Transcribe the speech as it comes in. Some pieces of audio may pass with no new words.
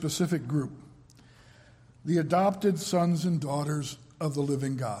specific group, the adopted sons and daughters of the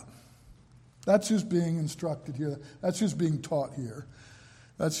living God. That's who's being instructed here. That's who's being taught here.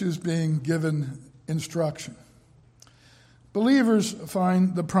 That's who's being given instruction. Believers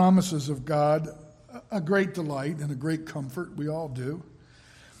find the promises of God a great delight and a great comfort. We all do.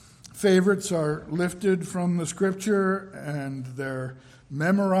 Favorites are lifted from the Scripture, and they're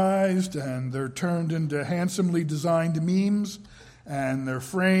memorized, and they're turned into handsomely designed memes, and they're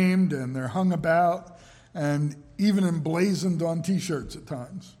framed, and they're hung about, and even emblazoned on T-shirts at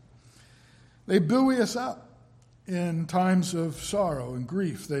times. They buoy us up in times of sorrow and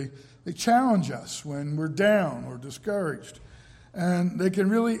grief. They challenge us when we're down or discouraged, and they can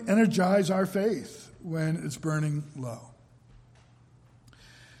really energize our faith when it's burning low.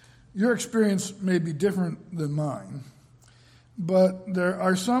 Your experience may be different than mine, but there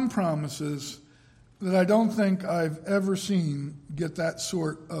are some promises that I don't think I've ever seen get that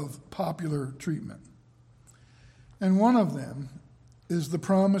sort of popular treatment. And one of them is the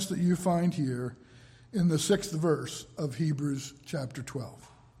promise that you find here in the 6th verse of Hebrews chapter 12.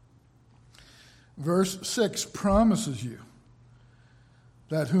 Verse 6 promises you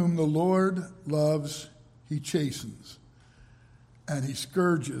that whom the Lord loves, he chastens, and he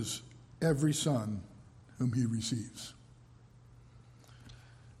scourges every son whom he receives.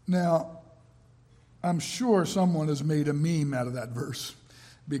 Now, I'm sure someone has made a meme out of that verse,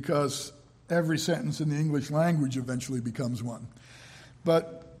 because every sentence in the English language eventually becomes one.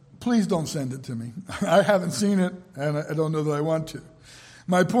 But please don't send it to me. I haven't seen it, and I don't know that I want to.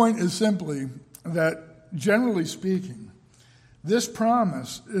 My point is simply that, generally speaking, this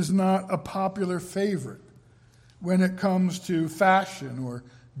promise is not a popular favorite when it comes to fashion or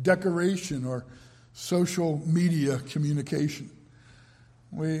decoration or social media communication.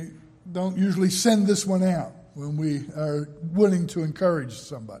 We don't usually send this one out when we are willing to encourage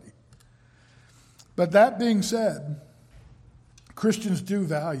somebody. But that being said, Christians do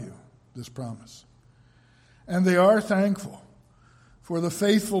value this promise. And they are thankful for the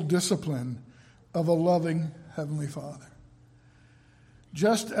faithful discipline of a loving Heavenly Father.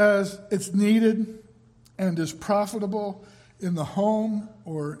 Just as it's needed and is profitable in the home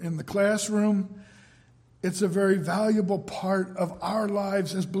or in the classroom, it's a very valuable part of our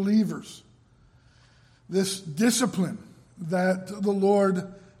lives as believers. This discipline that the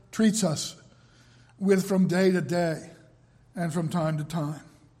Lord treats us with from day to day and from time to time.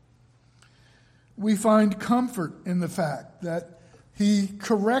 We find comfort in the fact that he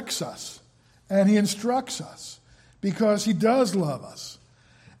corrects us and he instructs us because he does love us.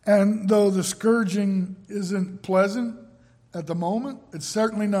 And though the scourging isn't pleasant at the moment, it's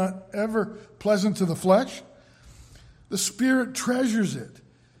certainly not ever pleasant to the flesh, the Spirit treasures it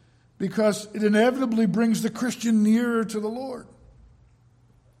because it inevitably brings the Christian nearer to the Lord.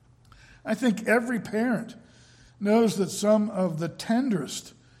 I think every parent knows that some of the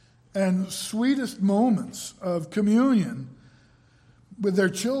tenderest and sweetest moments of communion with their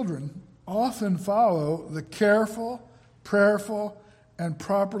children often follow the careful, prayerful, and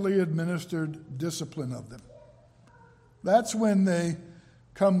properly administered discipline of them. That's when they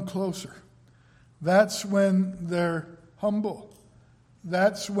come closer. That's when they're humble.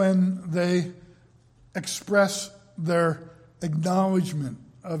 That's when they express their acknowledgement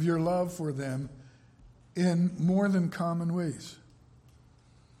of your love for them in more than common ways.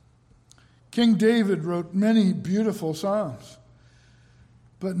 King David wrote many beautiful psalms,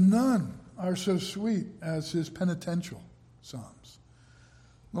 but none are so sweet as his penitential psalms,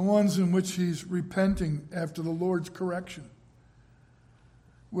 the ones in which he's repenting after the Lord's correction,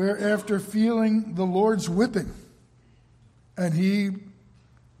 where after feeling the Lord's whipping, and he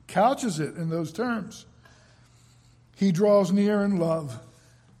couches it in those terms, he draws near in love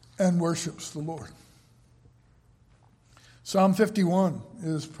and worships the Lord. Psalm 51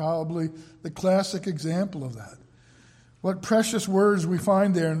 is probably the classic example of that. What precious words we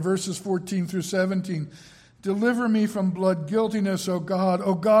find there in verses 14 through 17. Deliver me from blood guiltiness, O God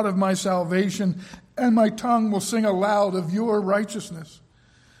of my salvation, and my tongue will sing aloud of your righteousness.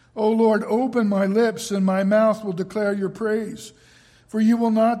 O Lord, open my lips, and my mouth will declare your praise. For you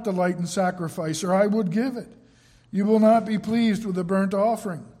will not delight in sacrifice, or I would give it. You will not be pleased with a burnt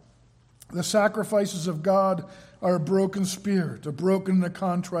offering. The sacrifices of God are a broken spirit, a broken and a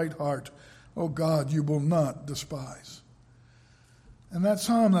contrite heart. O God, you will not despise. And that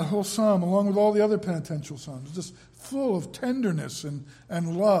psalm, that whole psalm, along with all the other penitential psalms, is just full of tenderness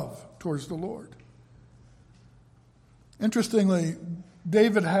and love towards the Lord. Interestingly,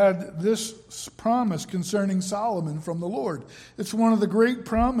 David had this promise concerning Solomon from the Lord. It's one of the great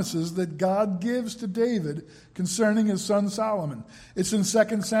promises that God gives to David concerning his son Solomon. It's in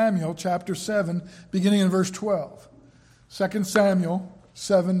 2 Samuel chapter 7, beginning in verse 12. 2 Samuel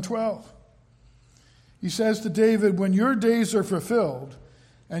 7:12. He says to David, "When your days are fulfilled,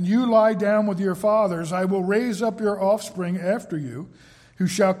 and you lie down with your fathers, I will raise up your offspring after you, who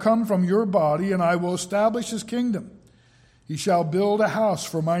shall come from your body, and I will establish his kingdom. He shall build a house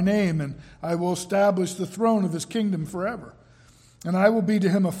for my name, and I will establish the throne of his kingdom forever. And I will be to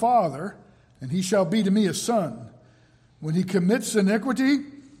him a father, and he shall be to me a son. When he commits iniquity,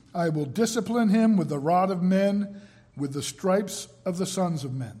 I will discipline him with the rod of men, with the stripes of the sons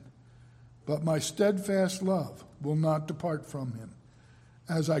of men. But my steadfast love will not depart from him,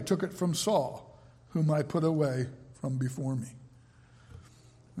 as I took it from Saul, whom I put away from before me."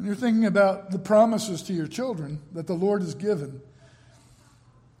 When you're thinking about the promises to your children that the Lord has given,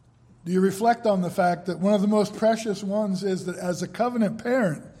 do you reflect on the fact that one of the most precious ones is that as a covenant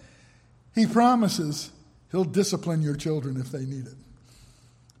parent, he promises he'll discipline your children if they need it.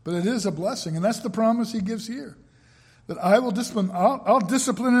 But it is a blessing, and that's the promise he gives here. That I will discipline, I'll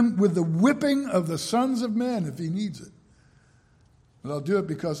discipline him with the whipping of the sons of men if he needs it. But I'll do it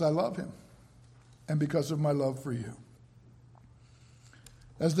because I love him and because of my love for you.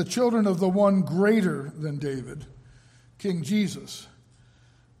 As the children of the one greater than David, King Jesus,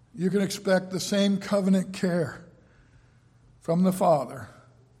 you can expect the same covenant care from the Father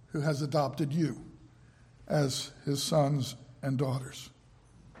who has adopted you as his sons and daughters.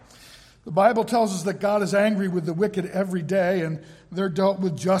 The Bible tells us that God is angry with the wicked every day, and they're dealt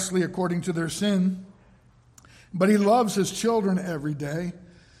with justly according to their sin. But he loves his children every day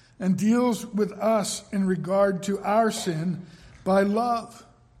and deals with us in regard to our sin by love,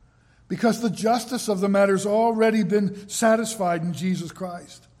 because the justice of the matter has already been satisfied in Jesus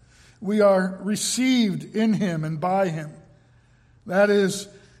Christ. We are received in him and by him. That is,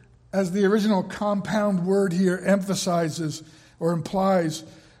 as the original compound word here emphasizes or implies,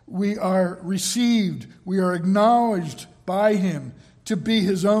 we are received, we are acknowledged by him to be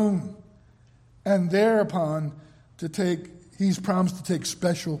his own, and thereupon he's promised to take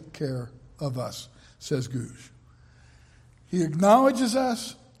special care of us, says Gouge. He acknowledges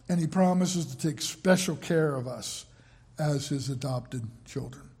us, and he promises to take special care of us as his adopted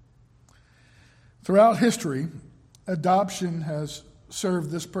children. Throughout history, adoption has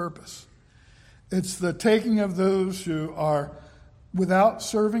served this purpose. It's the taking of those who are without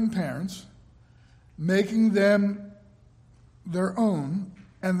serving parents, making them their own,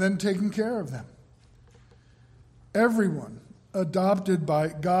 and then taking care of them. Everyone adopted by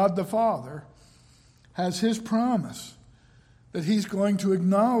God the Father has his promise that he's going to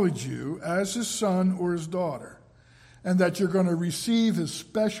acknowledge you as his son or his daughter, and that you're going to receive his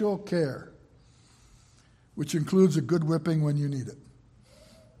special care, which includes a good whipping when you need it.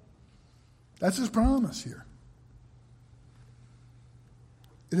 That's his promise here.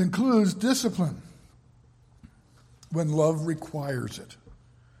 It includes discipline when love requires it.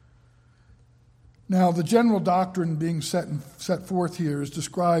 Now, the general doctrine being set forth here is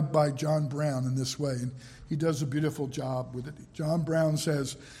described by John Brown in this way, and he does a beautiful job with it. John Brown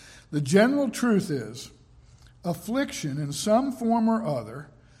says, "The general truth is, affliction in some form or other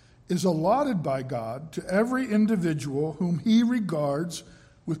is allotted by God to every individual whom he regards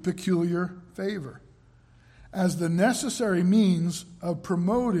with peculiar favor, as the necessary means of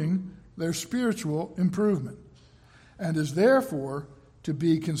promoting their spiritual improvement, and is therefore to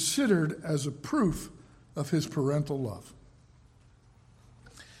be considered as a proof of his parental love."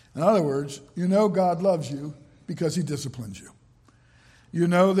 In other words, you know God loves you because he disciplines you. You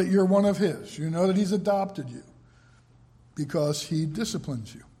know that you're one of his. You know that he's adopted you because he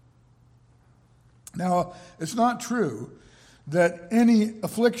disciplines you. Now, it's not true that any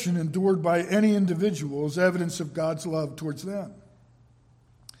affliction endured by any individual is evidence of God's love towards them.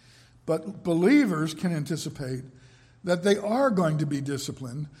 But believers can anticipate that they are going to be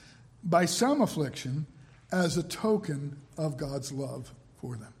disciplined by some affliction as a token of God's love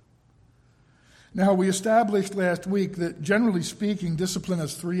for them. Now, we established last week that, generally speaking, discipline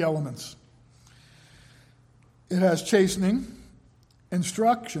has three elements. It has chastening,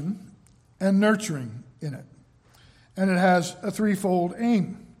 instruction, and nurturing in it. And it has a threefold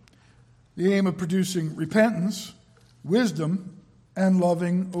aim. The aim of producing repentance, wisdom, and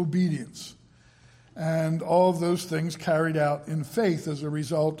loving obedience. And all of those things carried out in faith as a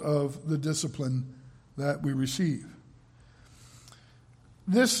result of the discipline that we receive.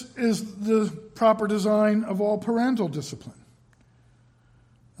 This is the proper design of all parental discipline.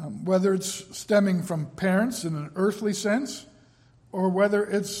 whether it's stemming from parents in an earthly sense or whether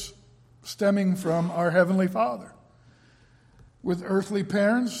it's stemming from our Heavenly Father. With earthly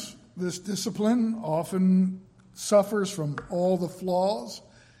parents, this discipline often suffers from all the flaws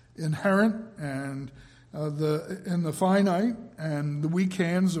inherent and in the finite and the weak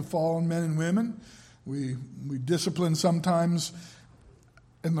hands of fallen men and women. We discipline sometimes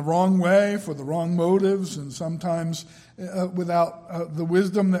in the wrong way for the wrong motives and sometimes without the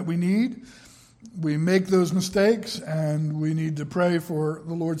wisdom that we need. We make those mistakes and we need to pray for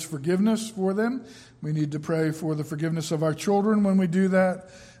the Lord's forgiveness for them. We need to pray for the forgiveness of our children when we do that.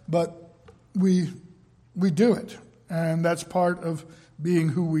 But we do it, and that's part of being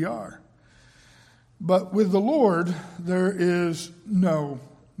who we are. But with the Lord, there is no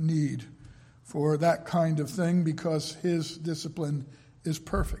need for that kind of thing because his discipline is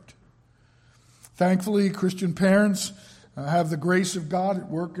perfect. Thankfully, Christian parents have the grace of God at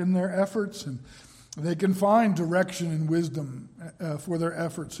work in their efforts, and they can find direction and wisdom for their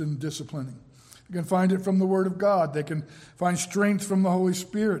efforts in disciplining. They can find it from the Word of God. They can find strength from the Holy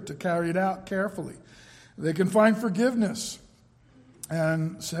Spirit to carry it out carefully. They can find forgiveness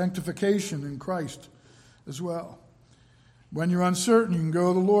and sanctification in Christ as well. When you're uncertain, you can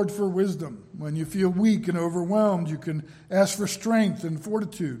go to the Lord for wisdom. When you feel weak and overwhelmed, you can ask for strength and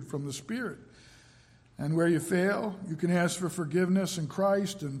fortitude from the Spirit. And where you fail, you can ask for forgiveness in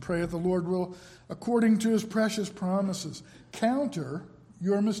Christ and pray that the Lord will, according to his precious promises, counter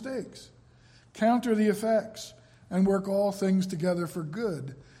your mistakes, counter the effects, and work all things together for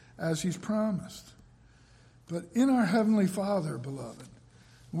good as he's promised. But in our Heavenly Father, beloved,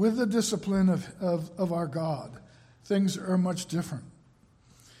 with the discipline of our God, things are much different.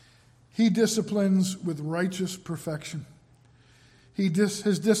 He disciplines with righteous perfection.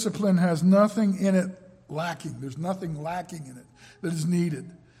 His discipline has nothing in it lacking. There's nothing lacking in it that is needed.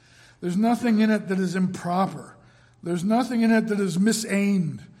 There's nothing in it that is improper. There's nothing in it that is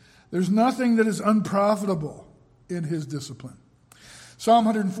misaimed. There's nothing that is unprofitable in his discipline. Psalm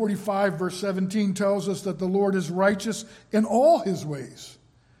 145, verse 17 tells us that the Lord is righteous in all his ways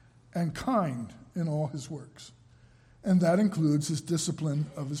and kind in all his works. And that includes his discipline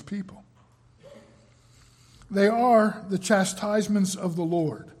of his people. They are the chastisements of the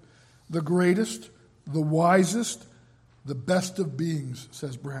Lord, the greatest, the wisest, the best of beings,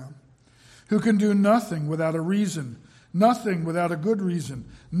 says Brown, who can do nothing without a reason, nothing without a good reason,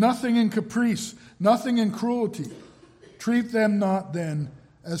 nothing in caprice, nothing in cruelty. Treat them not then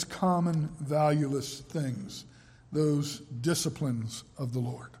as common, valueless things, those disciplines of the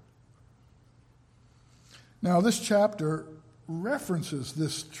Lord. Now, this chapter references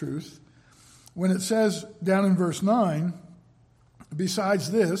this truth when it says down in verse 9,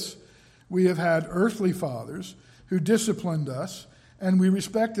 besides this, we have had earthly fathers who disciplined us, and we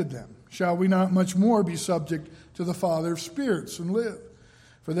respected them. Shall we not much more be subject to the Father of spirits and live?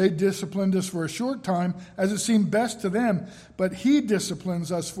 For they disciplined us for a short time, as it seemed best to them, but he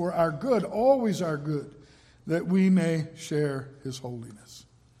disciplines us for our good, always our good, that we may share his holiness.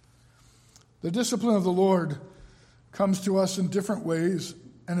 The discipline of the Lord comes to us in different ways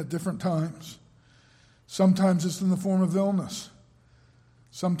and at different times. Sometimes it's in the form of illness.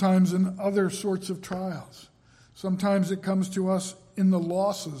 Sometimes in other sorts of trials. Sometimes it comes to us in the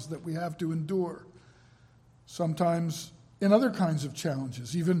losses that we have to endure. Sometimes in other kinds of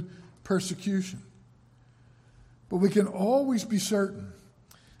challenges, even persecution. But we can always be certain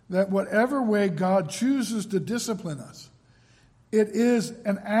that whatever way God chooses to discipline us, it is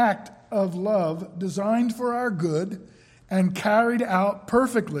an act of love designed for our good and carried out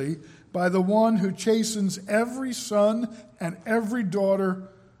perfectly by the one who chastens every son and every daughter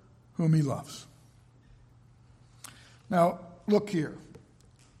whom he loves. Now, look here.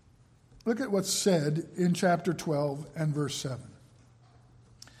 Look at what's said in chapter 12 and verse 7.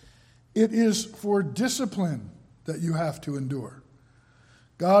 It is for discipline that you have to endure.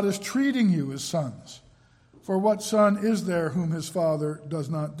 God is treating you as sons. For what son is there whom his father does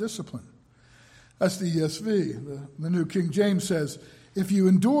not discipline? That's the ESV. The New King James says, if you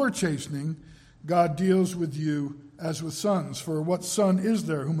endure chastening, God deals with you as with sons. For what son is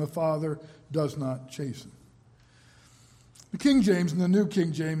there whom a father does not chasten? The King James and the New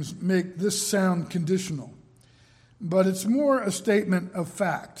King James make this sound conditional, but it's more a statement of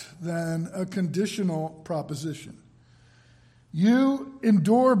fact than a conditional proposition. You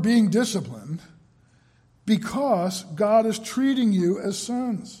endure being disciplined because God is treating you as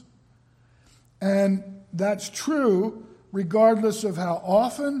sons. And that's true regardless of how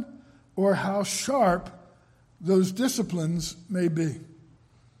often or how sharp those disciplines may be.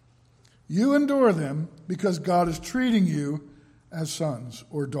 You endure them because God is treating you as sons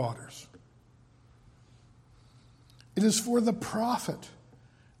or daughters. It is for the profit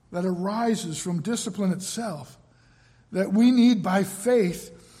that arises from discipline itself that we need by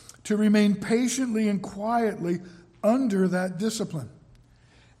faith to remain patiently and quietly under that discipline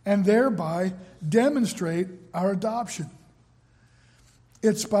and thereby demonstrate our adoption.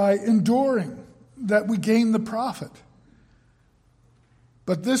 It's by enduring that we gain the profit.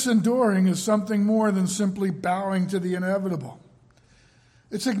 But this enduring is something more than simply bowing to the inevitable.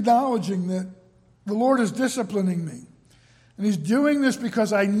 It's acknowledging that the Lord is disciplining me. And He's doing this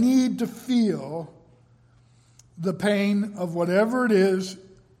because I need to feel the pain of whatever it is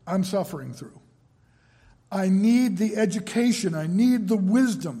I'm suffering through. I need the education, I need the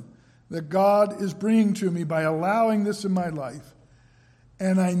wisdom that God is bringing to me by allowing this in my life.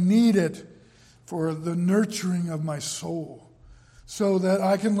 And I need it for the nurturing of my soul so that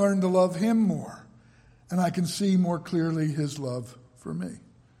I can learn to love Him more and I can see more clearly His love for me.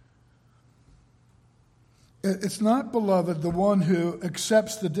 It's not, beloved, the one who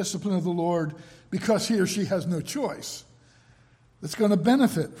accepts the discipline of the Lord because he or she has no choice that's going to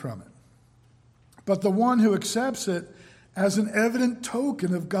benefit from it. But the one who accepts it as an evident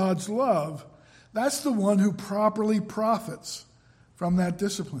token of God's love, that's the one who properly profits from that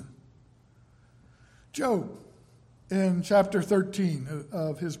discipline. Job, in chapter 13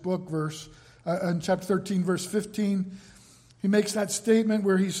 of his book, in chapter 13, verse 15, he makes that statement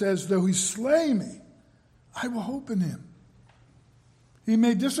where he says, though He slay me, I will hope in Him. He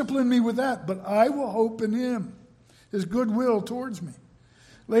may discipline me with that, but I will hope in Him, His goodwill towards me.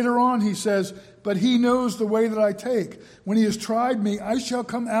 Later on, he says, but He knows the way that I take. When He has tried me, I shall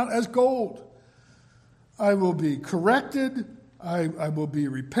come out as gold. I will be corrected. I will be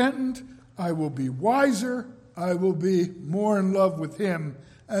repentant. I will be wiser. I will be more in love with Him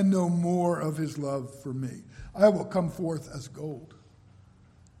and know more of His love for me. I will come forth as gold.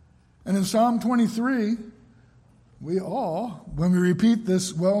 And in Psalm 23, we all, when we repeat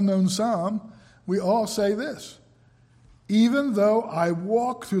this well-known psalm, we all say this: even though I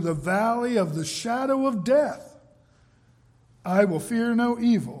walk through the valley of the shadow of death, I will fear no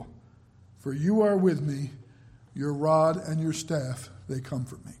evil, for You are with me. Your rod and Your staff, they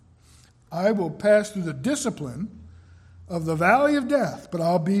comfort me. I will pass through the discipline of the valley of death, but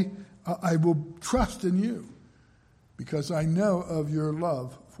I will trust in You because I know of Your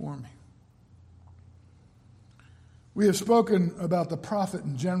love for me. We have spoken about the prophet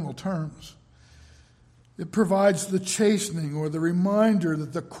in general terms. It provides the chastening or the reminder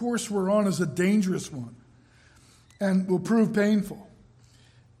that the course we're on is a dangerous one and will prove painful.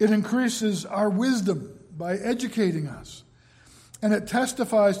 It increases our wisdom by educating us. And it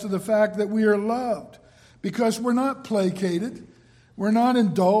testifies to the fact that we are loved because we're not placated, we're not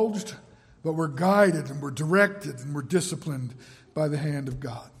indulged, but we're guided and we're directed and we're disciplined by the hand of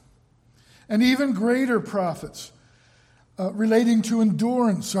God. And even greater profits relating to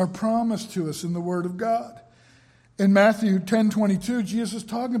endurance are promised to us in the Word of God. In Matthew 10:22, Jesus is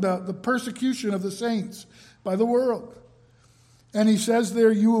talking about the persecution of the saints by the world. And He says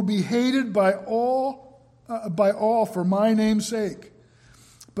there, you will be hated by all for my name's sake.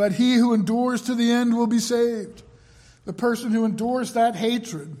 But he who endures to the end will be saved. The person who endures that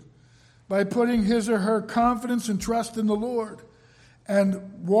hatred by putting his or her confidence and trust in the Lord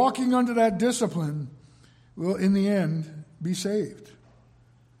and walking under that discipline will, in the end, be saved.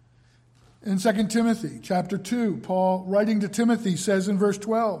 In 2 Timothy chapter 2, Paul, writing to Timothy, says in verse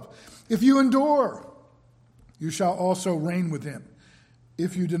 12, if you endure, you shall also reign with Him.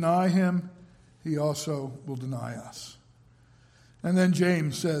 If you deny Him, He also will deny us. And then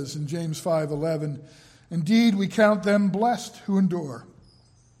James says in James 5:11, indeed, we count them blessed who endure.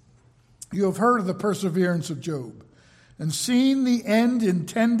 You have heard of the perseverance of Job and seen the end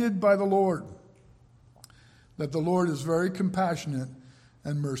intended by the Lord, that the Lord is very compassionate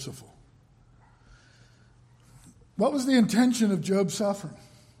and merciful. What was the intention of Job's suffering?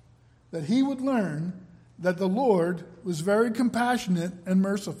 That he would learn that the Lord was very compassionate and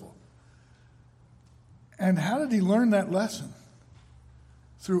merciful. And how did he learn that lesson?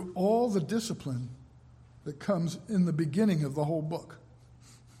 Through all the discipline that comes in the beginning of the whole book.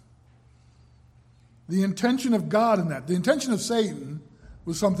 The intention of God in that, the intention of Satan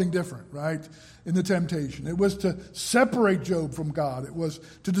was something different, right? In the temptation. It was to separate Job from God. It was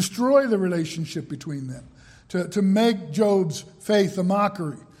to destroy the relationship between them. To make Job's faith a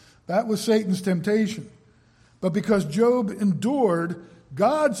mockery. That was Satan's temptation. But because Job endured,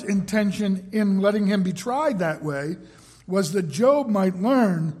 God's intention in letting him be tried that way was that Job might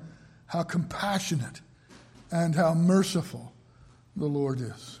learn how compassionate and how merciful the Lord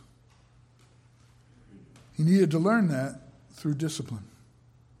is. He needed to learn that through discipline.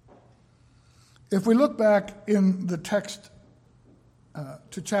 If we look back in the text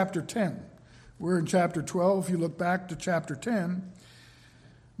to chapter 10, we're in chapter 12. If you look back to chapter 10,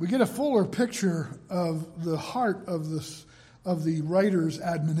 we get a fuller picture of the heart of the writer's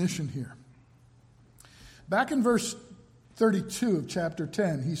admonition here. Back in verse 32 of chapter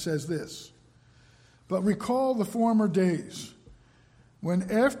 10, he says this, "But recall the former days, when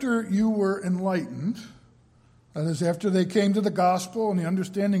after you were enlightened," that is, after they came to the gospel and the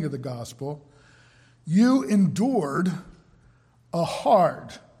understanding of the gospel, "you endured a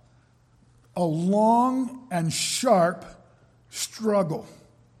hard, a long and sharp struggle."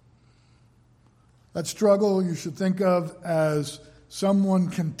 That struggle you should think of as someone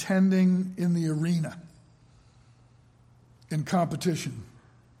contending in the arena, in competition,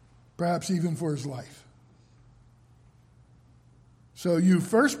 perhaps even for his life. So you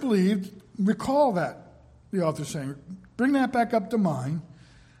first believed, recall that, the author's saying, bring that back up to mind,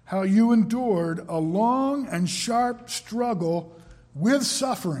 how you endured a long and sharp struggle with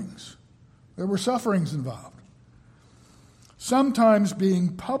sufferings. There were sufferings involved. Sometimes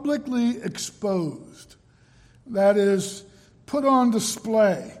being publicly exposed, that is, put on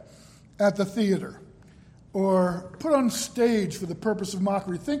display at the theater or put on stage for the purpose of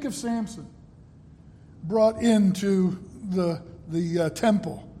mockery. Think of Samson, brought into the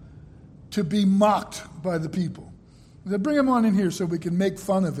temple to be mocked by the people. They bring him on in here so we can make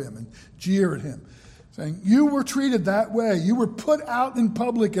fun of him and jeer at him, saying, you were treated that way. You were put out in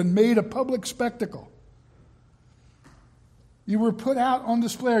public and made a public spectacle. You were put out on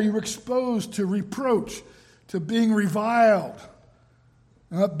display. You were exposed to reproach, to being reviled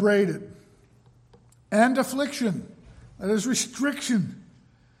and upbraided. And affliction, that is restriction,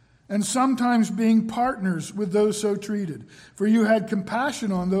 and sometimes being partners with those so treated. For you had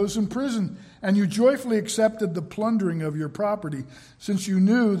compassion on those in prison, and you joyfully accepted the plundering of your property, since you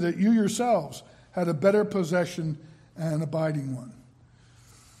knew that you yourselves had a better possession and abiding one.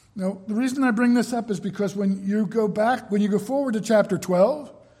 Now, the reason I bring this up is because when you go forward to chapter 12,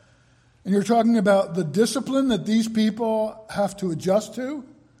 and you're talking about the discipline that these people have to adjust to,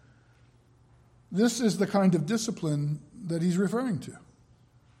 this is the kind of discipline that he's referring to.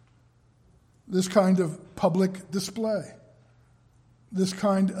 This kind of public display. This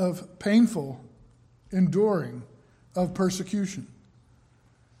kind of painful enduring of persecution.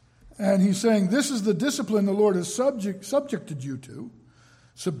 And he's saying this is the discipline the Lord has subjected you to,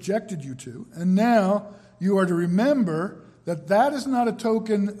 and now you are to remember that that is not a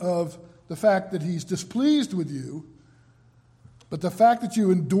token of the fact that he's displeased with you, but the fact that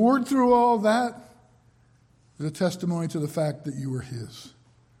you endured through all that is a testimony to the fact that you were his,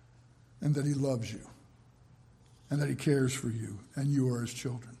 and that he loves you, and that he cares for you, and you are his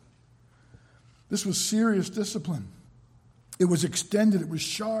children. This was serious discipline. It was extended. It was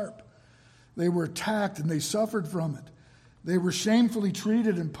sharp. They were attacked, and they suffered from it. They were shamefully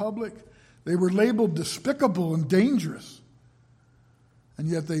treated in public. They were labeled despicable and dangerous. And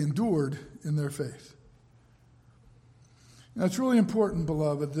yet they endured in their faith. Now, it's really important,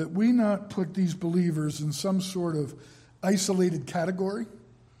 beloved, that we not put these believers in some sort of isolated category.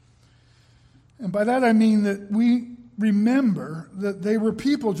 And by that I mean that we remember that they were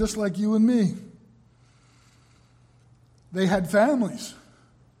people just like you and me. They had families,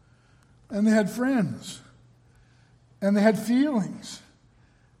 and they had friends, and they had feelings,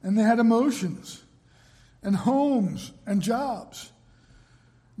 and they had emotions, and homes, and jobs.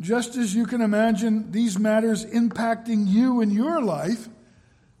 Just as you can imagine these matters impacting you in your life,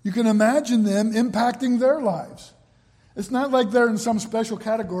 you can imagine them impacting their lives. It's not like they're in some special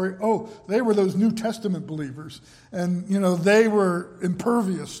category. Oh, they were those New Testament believers, and they were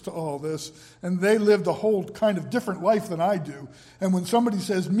impervious to all this, and they lived a whole kind of different life than I do. And when somebody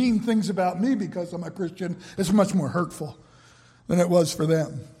says mean things about me because I'm a Christian, it's much more hurtful than it was for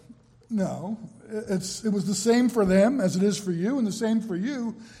them. No, it was the same for them as it is for you, and the same for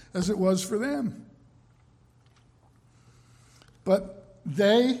you as it was for them. But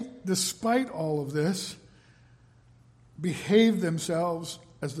they, despite all of this, behaved themselves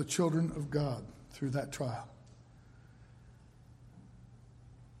as the children of God through that trial.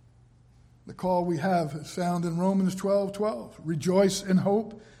 The call we have is found in Romans 12:12. Rejoice in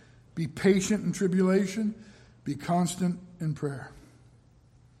hope, be patient in tribulation, be constant in prayer.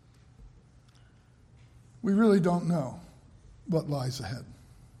 We really don't know what lies ahead.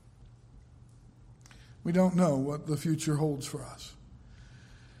 We don't know what the future holds for us.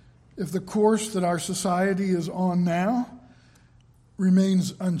 If the course that our society is on now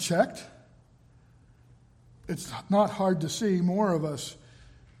remains unchecked, it's not hard to see more of us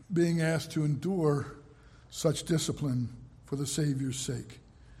being asked to endure such discipline for the Savior's sake,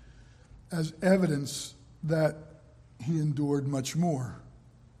 as evidence that he endured much more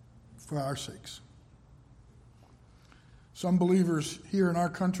for our sakes. Some believers here in our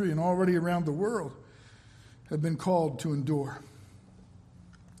country and already around the world have been called to endure.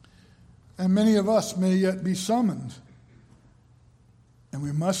 And many of us may yet be summoned. And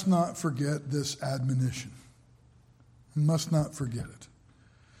we must not forget this admonition. We must not forget it.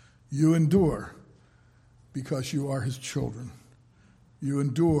 You endure because you are his children. You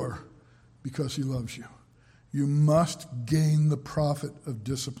endure because he loves you. You must gain the profit of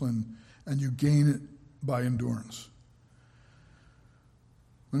discipline, and you gain it by endurance.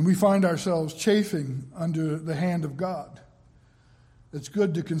 When we find ourselves chafing under the hand of God, it's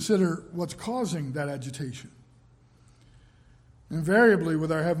good to consider what's causing that agitation. Invariably, with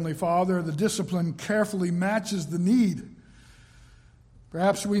our Heavenly Father, the discipline carefully matches the need.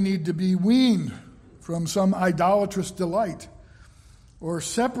 Perhaps we need to be weaned from some idolatrous delight, or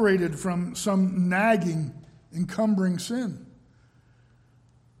separated from some nagging, encumbering sin.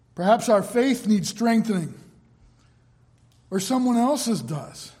 Perhaps our faith needs strengthening, or someone else's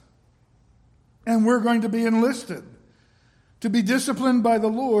does. And we're going to be enlisted to be disciplined by the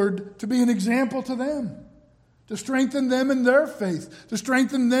Lord, to be an example to them, to strengthen them in their faith, to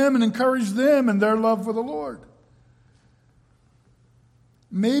strengthen them and encourage them in their love for the Lord.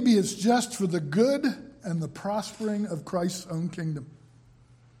 Maybe it's just for the good and the prospering of Christ's own kingdom.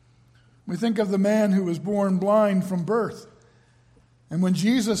 We think of the man who was born blind from birth. And when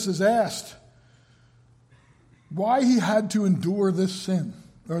Jesus is asked why he had to endure this sin,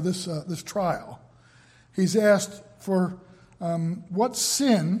 or this trial, he's asked for what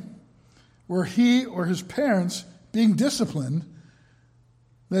sin were he or his parents being disciplined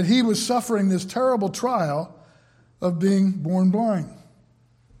that he was suffering this terrible trial of being born blind.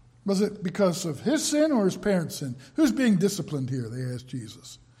 Was it because of his sin or his parents' sin? Who's being disciplined here, they asked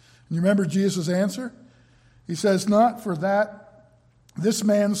Jesus. And you remember Jesus' answer? He says, not for that this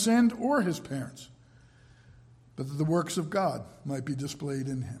man sinned or his parents, but that the works of God might be displayed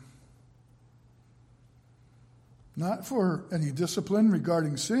in him. Not for any discipline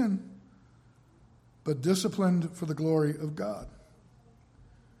regarding sin, but disciplined for the glory of God.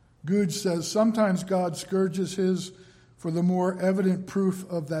 Goodge says, sometimes God scourges his for the more evident proof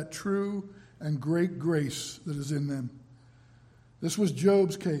of that true and great grace that is in them. This was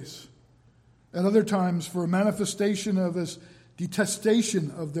Job's case. At other times, for a manifestation of his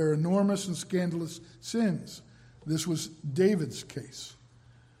detestation of their enormous and scandalous sins. This was David's case.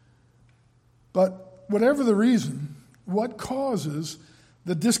 But whatever the reason, what causes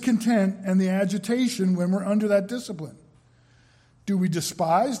the discontent and the agitation when we're under that discipline? Do we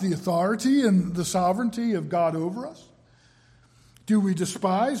despise the authority and the sovereignty of God over us? Do we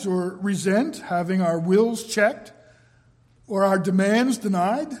despise or resent having our wills checked or our demands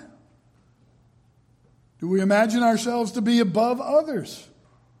denied? Do we imagine ourselves to be above others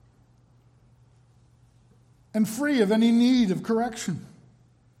and free of any need of correction?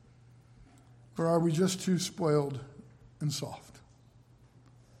 Or are we just too spoiled and soft?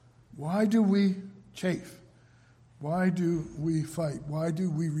 Why do we chafe? Why do we fight? Why do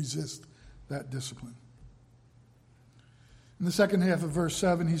we resist that discipline? In the second half of verse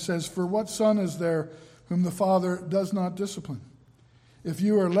 7, he says, for what son is there whom the Father does not discipline? If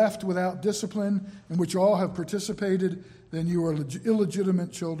you are left without discipline, in which all have participated, then you are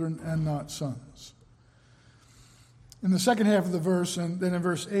illegitimate children and not sons. In the second half of the verse, and then in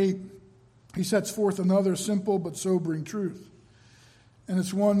verse 8, he sets forth another simple but sobering truth. And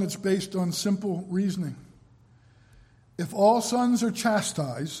it's one that's based on simple reasoning. If all sons are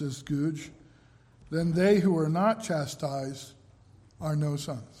chastised, says Goodge, then they who are not chastised are no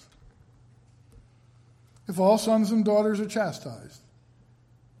sons. If all sons and daughters are chastised,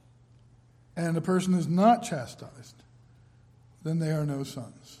 and a person is not chastised, then they are no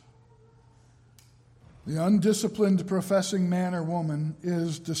sons. The undisciplined professing man or woman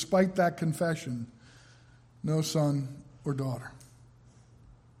is, despite that confession, no son or daughter.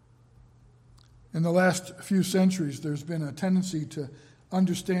 In the last few centuries, there's been a tendency to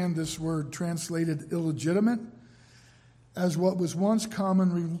understand this word translated illegitimate as what was once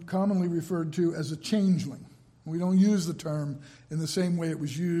commonly referred to as a changeling. We don't use the term in the same way it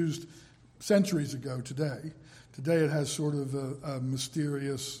was used centuries ago today. Today it has sort of a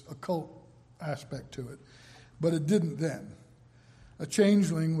mysterious, occult aspect to it. But it didn't then. A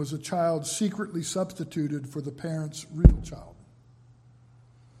changeling was a child secretly substituted for the parent's real child,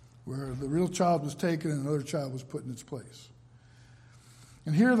 where the real child was taken and another child was put in its place.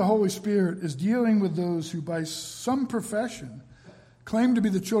 And here the Holy Spirit is dealing with those who by some profession claim to be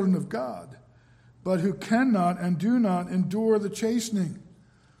the children of God, but who cannot and do not endure the chastening,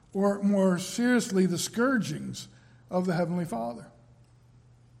 or more seriously, the scourgings of the Heavenly Father,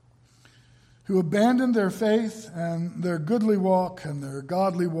 who abandon their faith and their goodly walk and their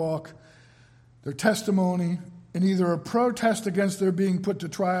godly walk, their testimony, in either a protest against their being put to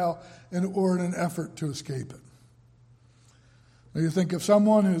trial or in an effort to escape it. Now you think of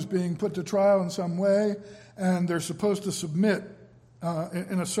someone who's being put to trial in some way, and they're supposed to submit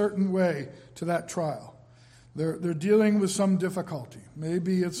in a certain way to that trial. They're dealing with some difficulty.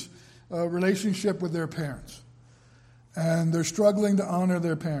 Maybe it's a relationship with their parents, and they're struggling to honor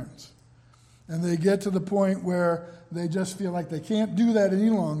their parents. And they get to the point where they just feel like they can't do that any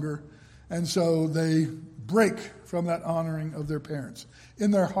longer, and so they break from that honoring of their parents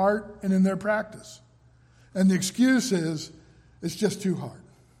in their heart and in their practice. And the excuse is, it's just too hard.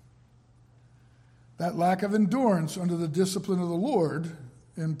 That lack of endurance under the discipline of the Lord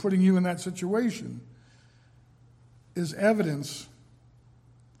in putting you in that situation is evidence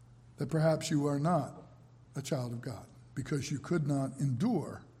that perhaps you are not a child of God, because you could not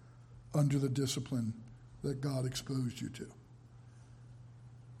endure under the discipline that God exposed you to.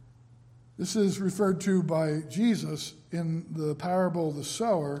 This is referred to by Jesus in the parable of the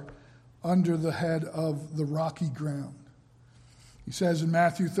sower under the head of the rocky ground. He says in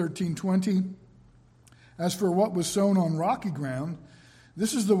Matthew 13:20, "As for what was sown on rocky ground,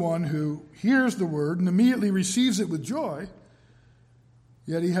 this is the one who hears the word and immediately receives it with joy,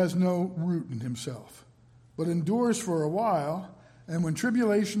 yet he has no root in himself, but endures for a while, and when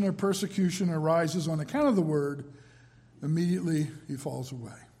tribulation or persecution arises on account of the word, immediately he falls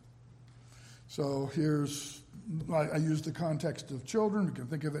away." So I use the context of children. We can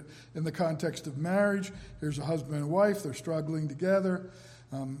think of it in the context of marriage. Here's a husband and wife. They're struggling together.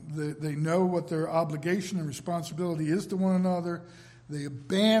 They know what their obligation and responsibility is to one another. They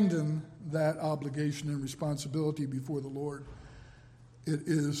abandon that obligation and responsibility before the Lord. It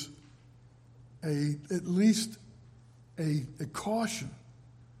is at least a caution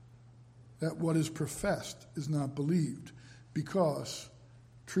that what is professed is not believed, because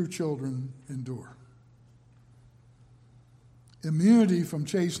true children endure. Immunity from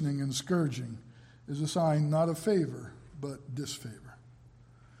chastening and scourging is a sign not of favor, but disfavor.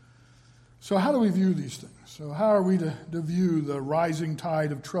 So how do we view these things? So how are we to view the rising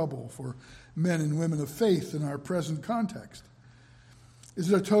tide of trouble for men and women of faith in our present context? Is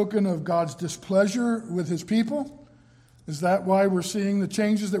it a token of God's displeasure with his people? Is that why we're seeing the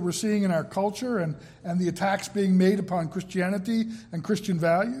changes that we're seeing in our culture and the attacks being made upon Christianity and Christian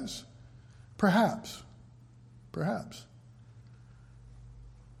values? Perhaps.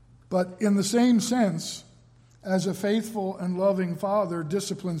 But in the same sense, as a faithful and loving father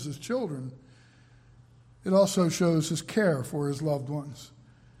disciplines his children, it also shows his care for his loved ones,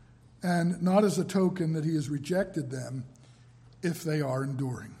 and not as a token that he has rejected them if they are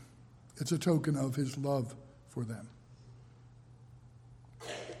enduring. It's a token of his love for them.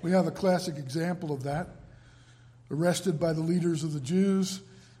 We have a classic example of that. Arrested by the leaders of the Jews,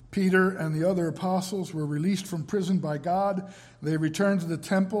 Peter and the other apostles were released from prison by God. They returned to the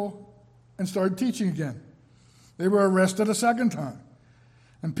temple and started teaching again. They were arrested a second time.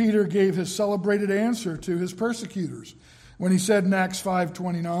 And Peter gave his celebrated answer to his persecutors when he said in Acts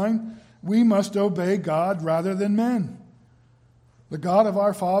 5:29, "We must obey God rather than men. The God of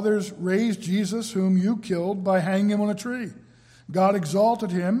our fathers raised Jesus, whom you killed by hanging him on a tree. God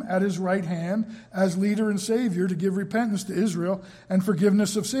exalted him at his right hand as leader and savior to give repentance to Israel and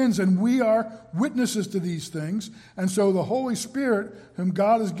forgiveness of sins. And we are witnesses to these things. And so the Holy Spirit, whom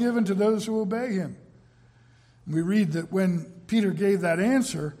God has given to those who obey him." And we read that when Peter gave that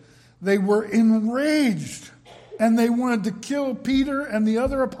answer, they were enraged and they wanted to kill Peter and the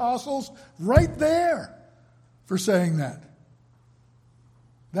other apostles right there for saying that.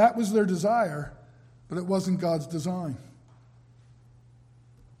 That was their desire, but it wasn't God's design.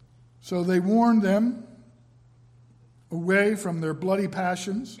 So they warned them away from their bloody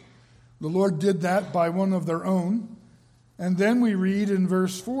passions. The Lord did that by one of their own. And then we read in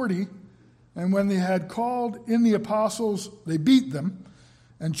verse 40, "And when they had called in the apostles, they beat them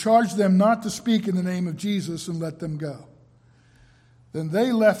and charged them not to speak in the name of Jesus and let them go. Then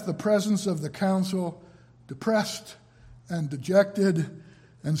they left the presence of the council depressed and dejected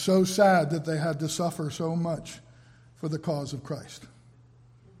and so sad that they had to suffer so much for the cause of Christ."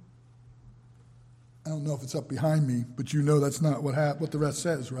 I don't know if it's up behind me, but you know that's not what the rest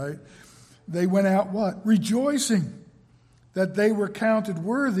says, right? They went out what? Rejoicing that they were counted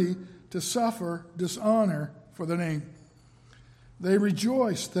worthy to suffer dishonor for the name. They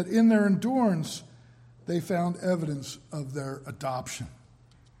rejoiced that in their endurance they found evidence of their adoption.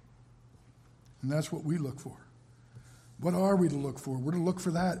 And that's what we look for. What are we to look for? We're to look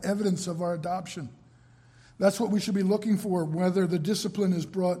for that, evidence of our adoption. That's what we should be looking for, whether the discipline is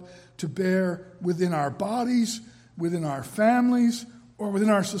brought to bear within our bodies, within our families, or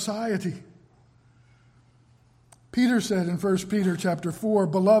within our society. Peter said in 1 Peter chapter 4,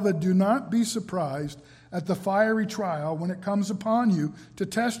 "Beloved, do not be surprised at the fiery trial when it comes upon you to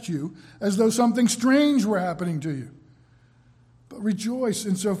test you, as though something strange were happening to you. But rejoice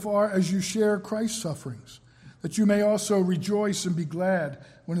insofar as you share Christ's sufferings, that you may also rejoice and be glad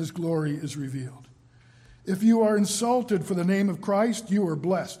when his glory is revealed. If you are insulted for the name of Christ, you are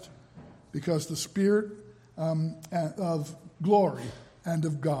blessed, because the Spirit of glory and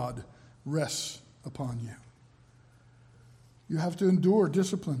of God rests upon you." You have to endure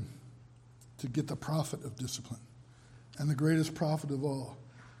discipline to get the profit of discipline. And the greatest profit of all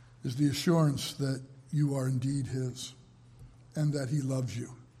is the assurance that you are indeed his, and that he loves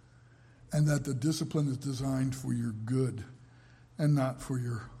you, and that the discipline is designed for your good and not for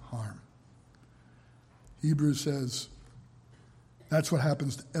your harm. Hebrews says that's what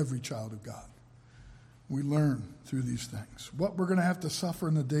happens to every child of God. We learn through these things. What we're going to have to suffer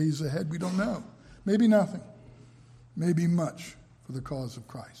in the days ahead, we don't know. Maybe nothing. Maybe much for the cause of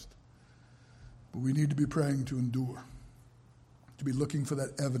Christ. But we need to be praying to endure, to be looking for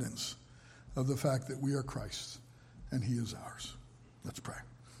that evidence of the fact that we are Christ's and he is ours. Let's pray.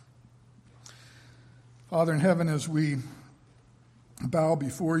 Father in heaven, as we bow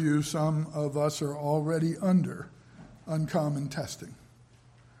before you, some of us are already under uncommon testing.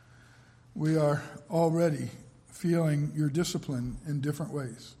 We are already feeling your discipline in different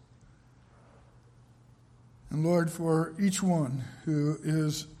ways. And Lord, for each one who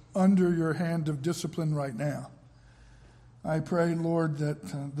is under your hand of discipline right now, I pray, Lord,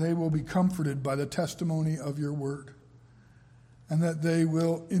 that they will be comforted by the testimony of your word, and that they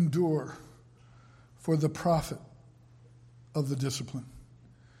will endure for the profit of the discipline.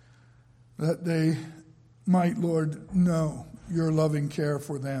 That they might, Lord, know your loving care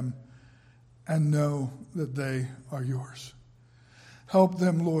for them and know that they are yours. Help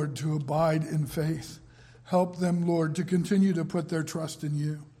them, Lord, to abide in faith. Help them, Lord, to continue to put their trust in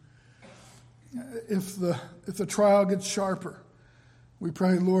you. If the trial gets sharper, we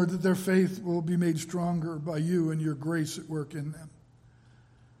pray, Lord, that their faith will be made stronger by you and your grace at work in them.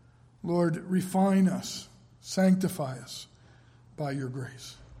 Lord, refine us, sanctify us by your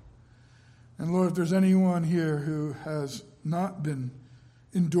grace. And Lord, if there's anyone here who has not been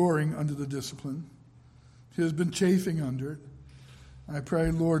enduring under the discipline, who has been chafing under it, I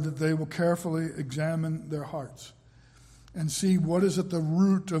pray, Lord, that they will carefully examine their hearts and see what is at the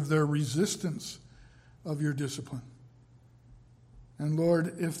root of their resistance of your discipline. And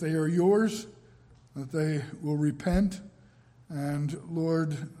Lord, if they are yours, that they will repent and,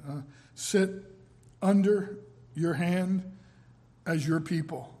 Lord, sit under your hand as your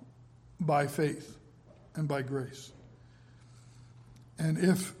people by faith and by grace. And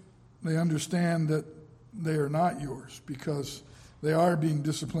if they understand that they are not yours because they are being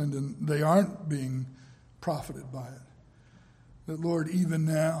disciplined and they aren't being profited by it, that, Lord, even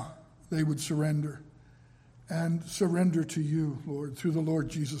now they would surrender and surrender to you, Lord, through the Lord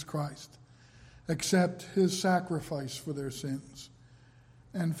Jesus Christ. Accept his sacrifice for their sins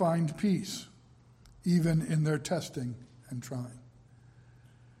and find peace even in their testing and trying.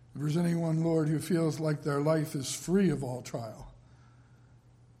 If there's anyone, Lord, who feels like their life is free of all trial,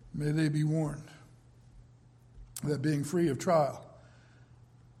 may they be warned that being free of trial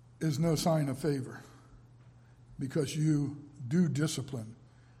is no sign of favor, because you do discipline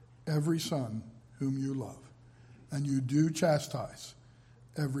every son whom you love, and you do chastise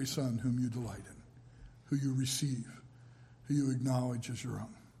every son whom you delight in, who you receive, who you acknowledge as your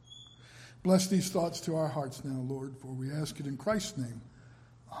own. Bless these thoughts to our hearts now, Lord, for we ask it in Christ's name.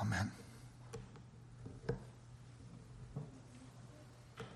 Amen.